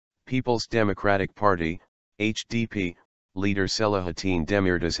People's Democratic Party, HDP, leader Selahattin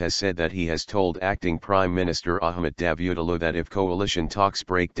Demirtaş has said that he has told acting Prime Minister Ahmet Davutoğlu that if coalition talks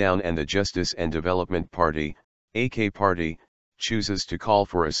break down and the Justice and Development Party, AK Party, chooses to call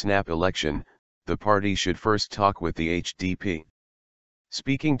for a snap election, the party should first talk with the HDP.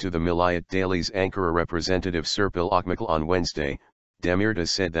 Speaking to the Milliyet Daily's Ankara representative Serpil Çakmaklı on Wednesday, Demirtaş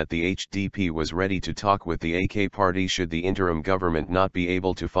said that the HDP was ready to talk with the AK party should the interim government not be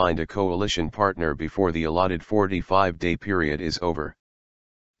able to find a coalition partner before the allotted 45-day period is over.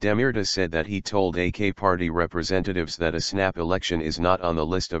 Demirtaş said that he told AK party representatives that a snap election is not on the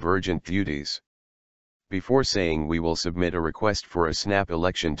list of urgent duties. Before saying we will submit a request for a snap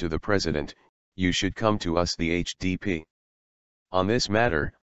election to the president, you should come to us, the HDP. On this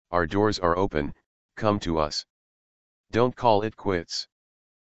matter, our doors are open, come to us. Don't call it quits.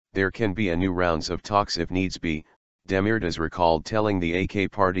 There can be a new rounds of talks if needs be, Demirtaş recalled telling the AK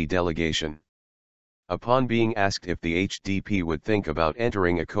party delegation. Upon being asked if the HDP would think about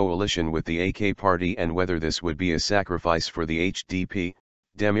entering a coalition with the AK party and whether this would be a sacrifice for the HDP,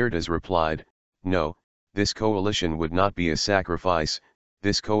 Demirtaş replied, "No, this coalition would not be a sacrifice,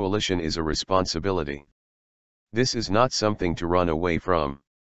 this coalition is a responsibility. This is not something to run away from.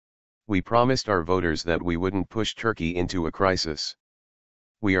 We promised our voters that we wouldn't push Turkey into a crisis.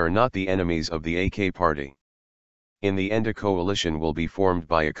 We are not the enemies of the AK party. In the end, a coalition will be formed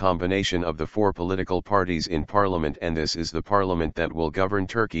by a combination of the four political parties in parliament, and this is the parliament that will govern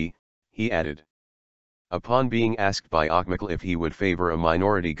Turkey," he added. Upon being asked by Çakmaklı if he would favor a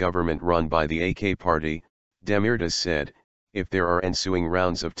minority government run by the AK party, Demirtaş said, "If there are ensuing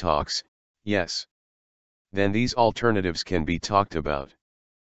rounds of talks, yes. Then these alternatives can be talked about.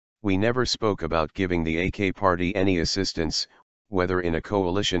 We never spoke about giving the AK party any assistance, whether in a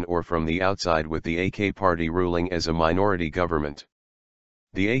coalition or from the outside with the AK party ruling as a minority government.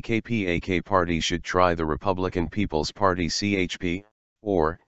 The AK party should try the Republican People's Party CHP,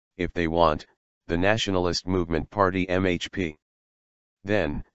 or, if they want, the Nationalist Movement Party MHP.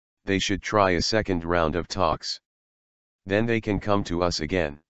 Then, they should try a second round of talks. Then they can come to us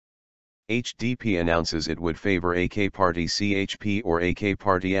again." HDP announces it would favor AK Party CHP or AK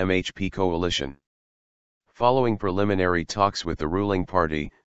Party MHP coalition. Following preliminary talks with the ruling party,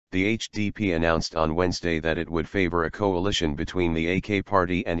 the HDP announced on Wednesday that it would favor a coalition between the AK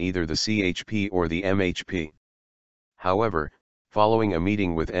party and either the CHP or the MHP. However, following a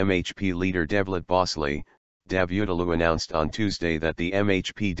meeting with MHP leader Devlet Bahçeli, Davutoğlu announced on Tuesday that the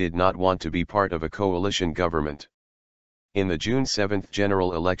MHP did not want to be part of a coalition government. In the June 7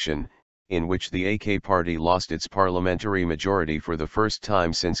 general election, in which the AK party lost its parliamentary majority for the first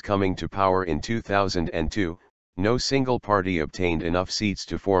time since coming to power in 2002, no single party obtained enough seats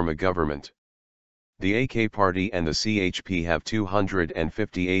to form a government. The AK party and the CHP have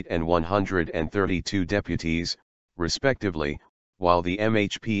 258 and 132 deputies, respectively, while the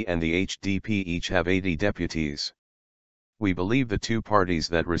MHP and the HDP each have 80 deputies. We believe the two parties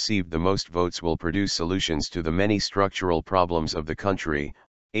that received the most votes will produce solutions to the many structural problems of the country,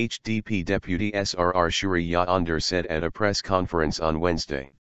 HDP Deputy Sr. Şuriye Önder said at a press conference on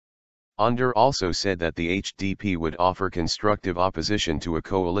Wednesday. Önder also said that the HDP would offer constructive opposition to a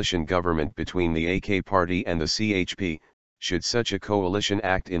coalition government between the AK party and the CHP, should such a coalition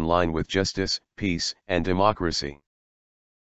act in line with justice, peace, and democracy.